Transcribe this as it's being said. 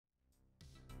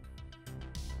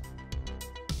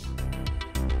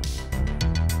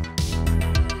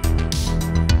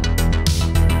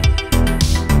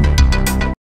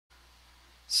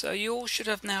So you all should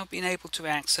have now been able to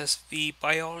access the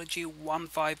Biology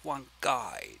 151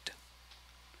 guide.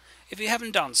 If you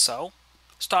haven't done so,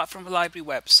 start from the library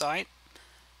website,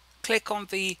 click on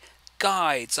the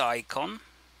guides icon,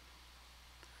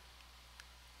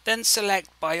 then select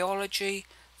Biology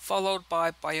followed by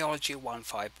Biology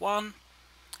 151,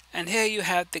 and here you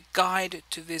have the guide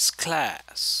to this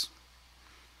class.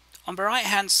 On the right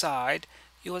hand side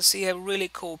you will see a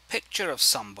really cool picture of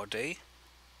somebody,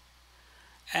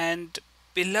 and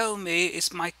below me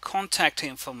is my contact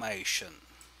information.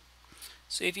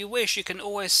 So if you wish, you can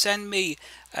always send me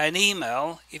an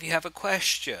email if you have a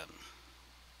question.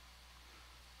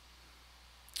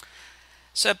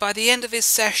 So by the end of this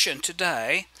session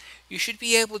today, you should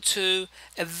be able to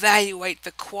evaluate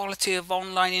the quality of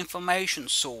online information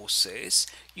sources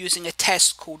using a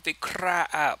test called the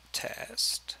CRAAP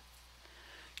test.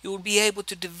 You will be able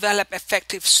to develop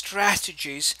effective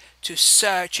strategies to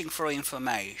searching for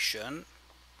information,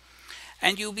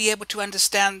 and you'll be able to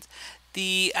understand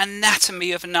the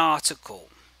anatomy of an article.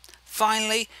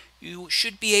 Finally, you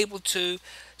should be able to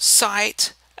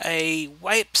cite a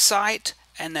website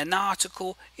and an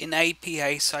article in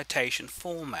APA citation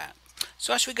format.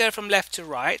 So as we go from left to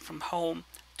right, from home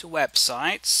to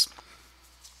websites,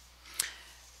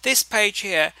 this page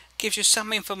here gives you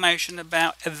some information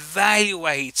about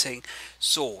evaluating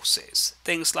sources,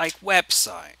 things like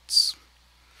websites.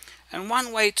 And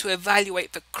one way to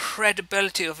evaluate the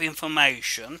credibility of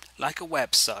information, like a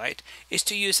website, is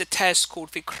to use a test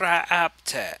called the CRAAP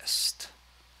test.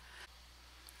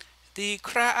 The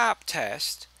CRAAP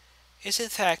test is in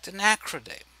fact an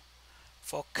acronym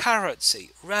for currency,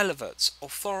 relevance,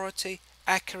 authority,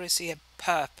 accuracy and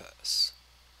purpose.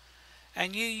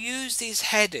 And you use these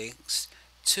headings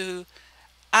to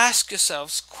ask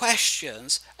yourselves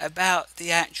questions about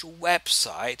the actual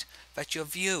website that you're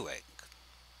viewing.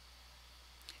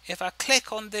 If I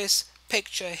click on this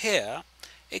picture here,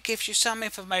 it gives you some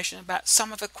information about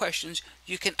some of the questions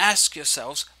you can ask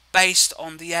yourselves based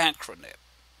on the acronym.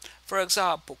 For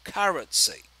example,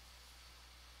 currency.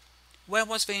 When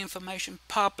was the information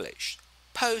published,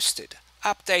 posted,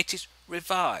 updated,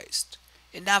 revised?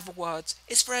 In other words,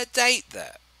 is there a date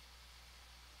there?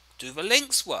 Do the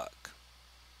links work?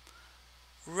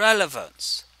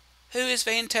 Relevance. Who is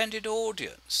the intended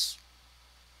audience?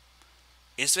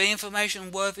 Is the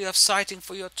information worthy of citing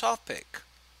for your topic?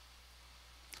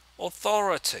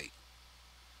 Authority.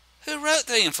 Who wrote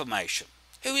the information?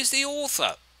 Who is the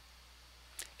author?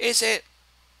 Is it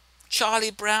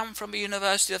Charlie Brown from the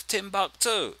University of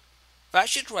Timbuktu? That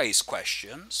should raise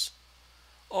questions.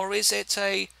 Or is it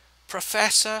a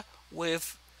professor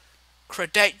with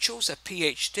credentials, a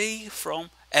PhD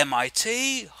from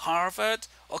MIT, Harvard,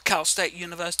 or Cal State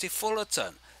University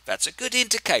Fullerton? That's a good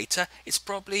indicator. It's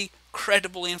probably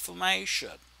credible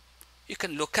information. You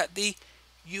can look at the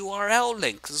URL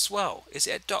links as well. Is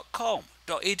it .com,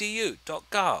 .edu,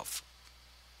 .gov?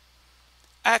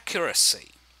 Accuracy.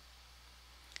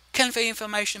 Can the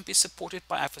information be supported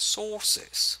by other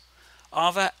sources?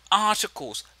 Are there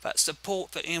articles that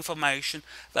support the information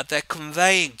that they're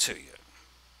conveying to you?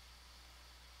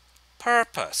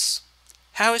 Purpose.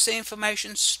 How is the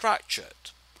information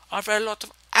structured? Are there a lot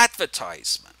of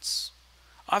advertisements?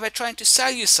 Are they trying to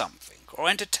sell you something or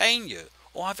entertain you,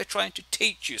 or are they trying to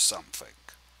teach you something?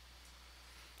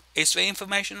 Is the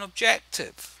information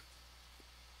objective?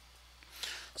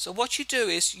 So what you do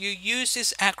is you use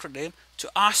this acronym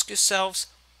to ask yourselves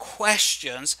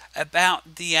questions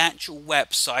about the actual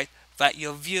website that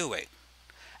you're viewing,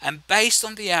 and based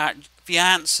on the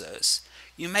answers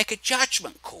you make a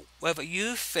judgment call whether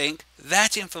you think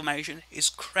that information is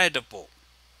credible.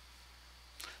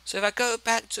 So if I go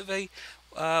back to the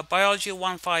Biology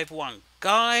 151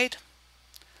 guide,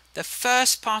 the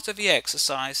first part of the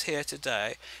exercise here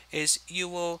today is you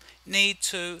will need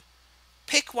to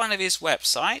pick one of these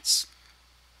websites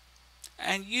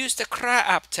and use the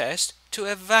CRAAP test to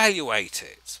evaluate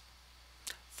it.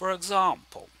 For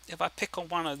example, if I pick on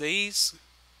one of these,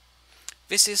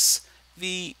 this is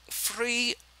the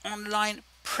free online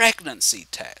pregnancy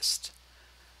test.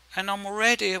 And I'm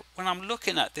already, when I'm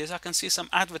looking at this, I can see some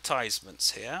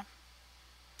advertisements here.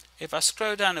 If I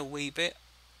scroll down a wee bit,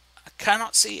 I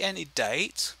cannot see any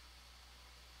date.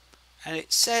 And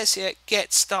it says here,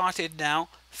 get started now,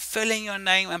 fill in your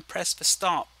name and press the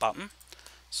start button.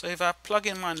 So if I plug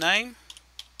in my name,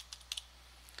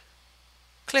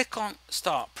 click on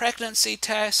start pregnancy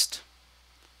test,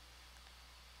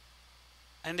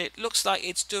 and it looks like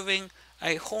it's doing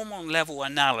a hormone level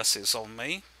analysis on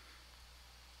me.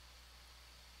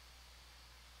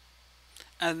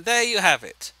 And there you have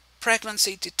it,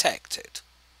 pregnancy detected.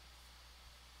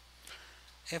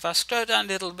 If I scroll down a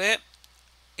little bit,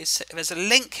 there's a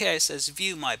link here. It says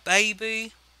view my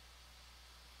baby.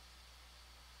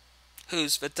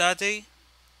 Who's the daddy?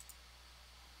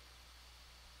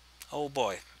 Oh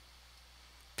boy.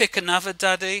 Pick another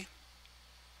daddy.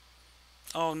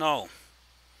 Oh no.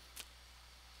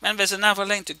 Then there's another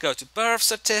link to go to birth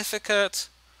certificate.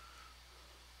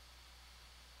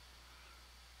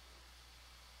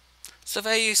 So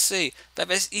there you see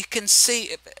that you can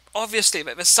see obviously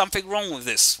that there's something wrong with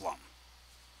this one.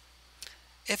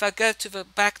 If I go to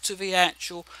back to the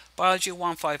actual Biology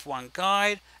 151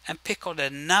 guide and pick on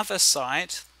another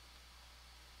site,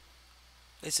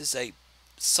 this is a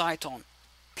site on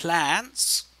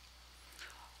plants.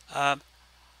 At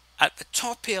the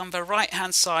top here on the right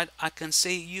hand side I can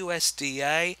see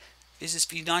USDA. This is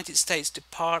the United States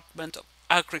Department of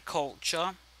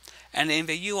Agriculture, and in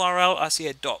the URL I see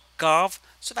a .gov,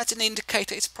 so that's an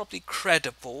indicator it's probably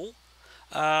credible.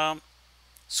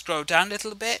 Scroll down a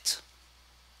little bit,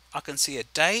 I can see a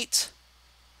date.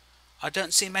 I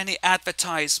don't see many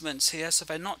advertisements here, so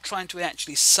they're not trying to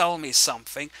actually sell me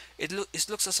something. It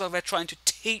looks as though they're trying to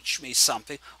teach me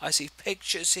something. I see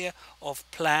pictures here of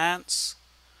plants.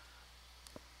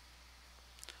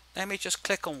 Let me just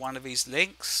click on one of these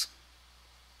links.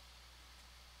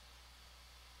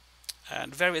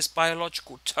 And various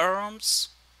biological terms.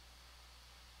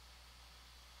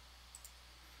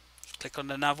 Click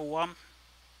on another one.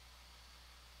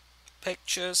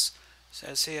 Pictures. It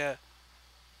says here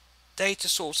data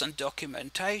source and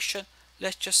documentation.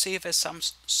 Let's just see if there's some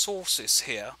sources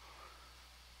here.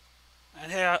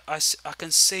 And here I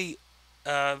can see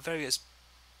various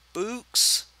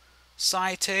books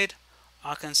cited.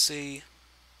 I can see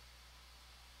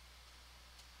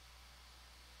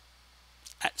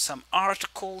some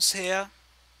articles here.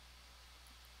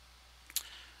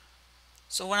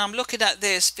 So when I'm looking at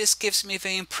this gives me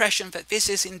the impression that this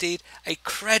is indeed a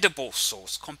credible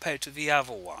source compared to the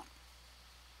other one.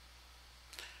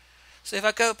 So if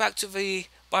I go back to the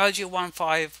Biology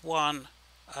 151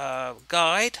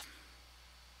 guide,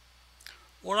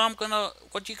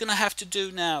 what you're gonna have to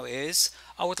do now is,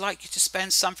 I would like you to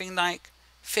spend something like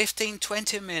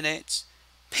 15-20 minutes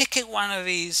picking one of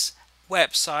these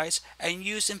websites and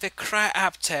using the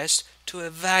CRAAP test to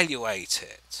evaluate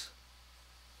it.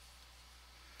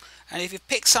 And if you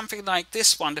pick something like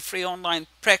this one, the free online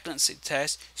pregnancy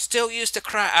test, still use the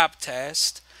CRAAP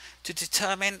test to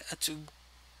determine, to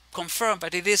confirm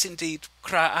that it is indeed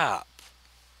CRAAP.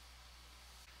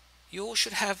 You all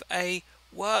should have a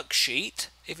worksheet.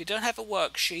 If you don't have a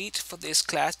worksheet for this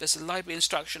class, there's a library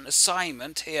instruction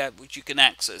assignment here which you can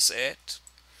access it.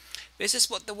 This is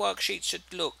what the worksheet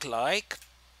should look like.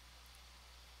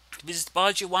 This is the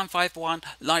Biology 151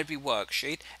 library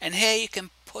worksheet, and here you can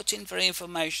put in the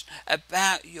information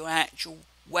about your actual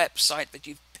website that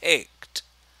you've picked.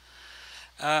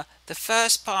 The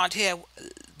first part here,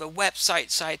 the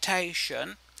website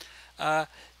citation,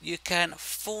 you can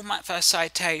format the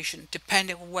citation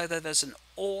depending on whether there's an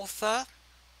author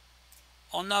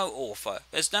or no author.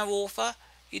 There's no author,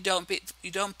 you don't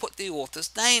put the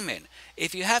author's name in.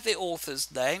 If you have the author's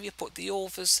name, you put the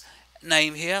author's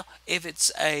name here. If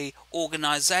it's a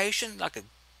organization like a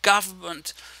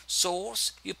government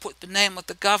source, you put the name of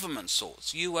the government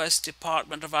source, US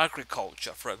Department of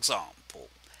Agriculture, for example.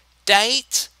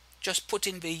 Date, just put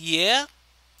in the year,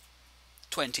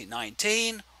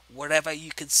 2019, whatever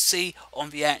you can see on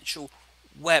the actual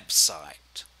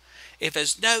website. If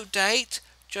there's no date,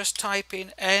 just type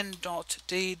in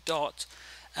n.d.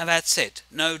 and that's it,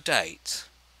 no date.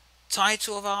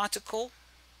 Title of article,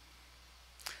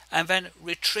 and then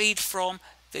retrieve from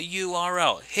the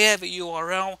URL. Here the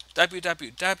URL,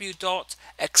 www.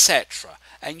 etc.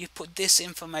 And you put this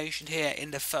information here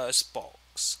in the first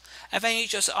box. And then you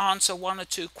just answer one or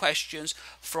two questions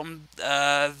from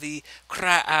the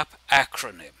CRAAP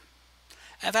acronym.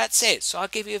 And that's it. So I'll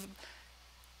give you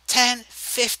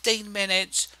 10-15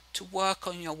 minutes to work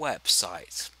on your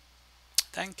website.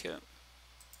 Thank you.